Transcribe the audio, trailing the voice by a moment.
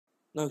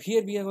Now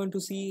here we are going to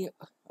see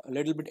a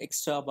little bit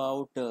extra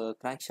about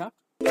crankshaft.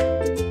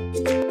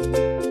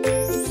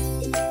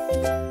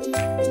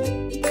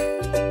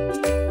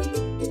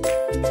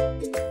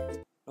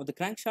 Now the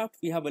crankshaft,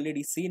 we have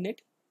already seen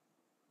it,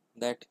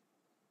 that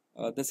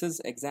this is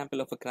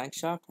example of a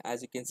crankshaft.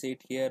 As you can see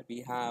it here,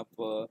 we have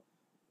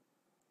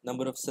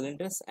number of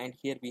cylinders, and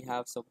here we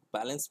have some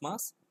balance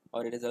mass,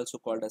 or it is also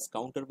called as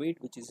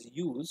counterweight, which is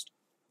used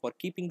for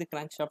keeping the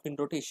crankshaft in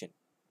rotation.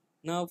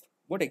 Now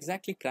what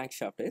exactly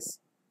crankshaft is?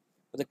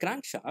 The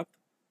crankshaft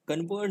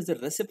converts the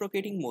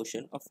reciprocating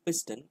motion of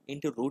piston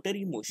into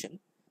rotary motion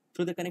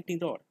through the connecting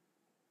rod.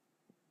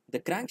 The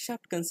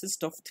crankshaft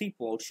consists of three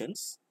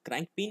portions: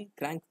 crankpin,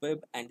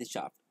 crankweb, and the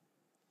shaft.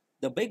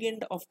 The big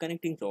end of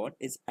connecting rod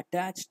is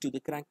attached to the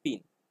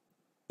crankpin.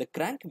 The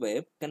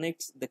crankweb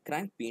connects the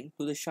crankpin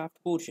to the shaft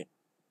portion,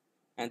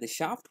 and the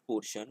shaft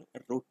portion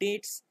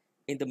rotates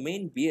in the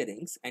main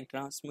bearings and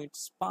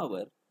transmits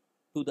power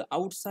to the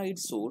outside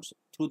source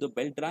through the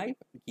belt drive,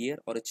 gear,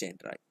 or a chain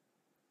drive.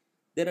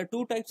 There are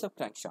two types of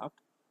crankshaft.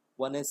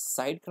 One is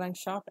side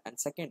crankshaft and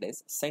second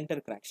is center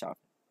crankshaft.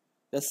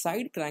 The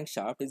side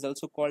crankshaft is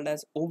also called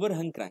as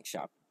overhung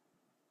crankshaft.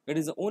 It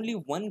is only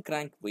one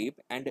crank wave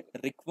and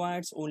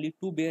requires only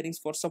two bearings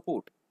for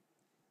support.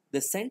 The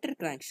center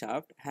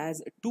crankshaft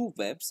has two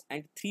webs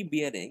and three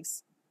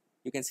bearings.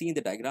 You can see in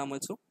the diagram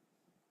also.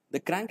 The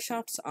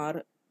crankshafts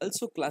are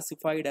also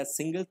classified as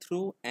single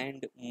throw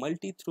and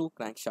multi-throw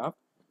crankshaft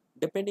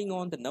depending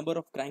on the number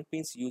of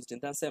crankpins used in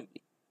the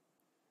assembly.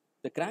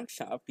 The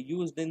crankshaft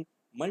used in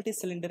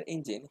multi-cylinder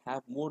engine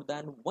have more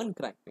than one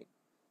crankpin.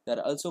 They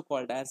are also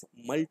called as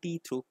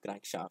multi-throw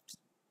crankshafts.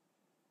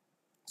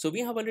 So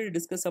we have already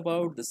discussed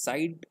about the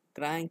side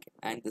crank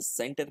and the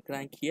center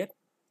crank here.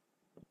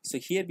 So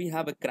here we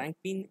have a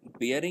crankpin,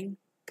 bearing,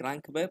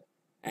 crank web,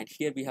 and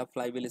here we have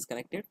flywheel is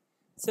connected.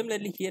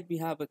 Similarly, here we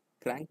have a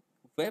crank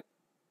web,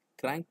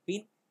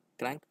 crankpin,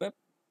 crank web,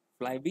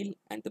 flywheel,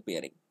 and the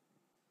bearing.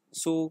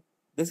 So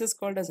this is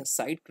called as a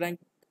side crank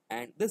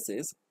and this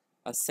is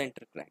a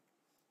center crank.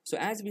 So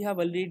as we have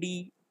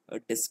already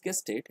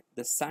discussed it,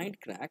 the side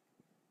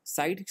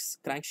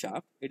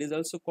crankshaft, it is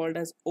also called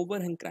as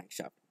overhung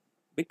crankshaft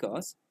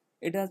because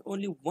it has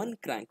only one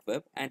crank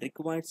web and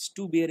requires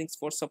two bearings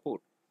for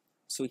support.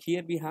 So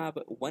here we have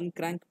one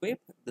crank web,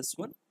 this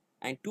one,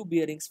 and two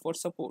bearings for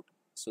support.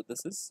 So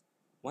this is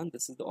one,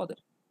 this is the other.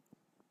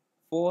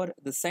 For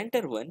the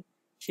center one,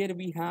 here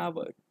we have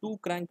two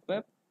crank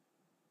web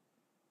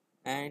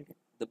and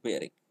the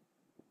bearing.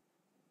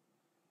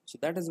 So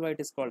that is why it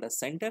is called as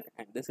center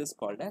and this is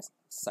called as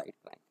side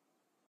crank.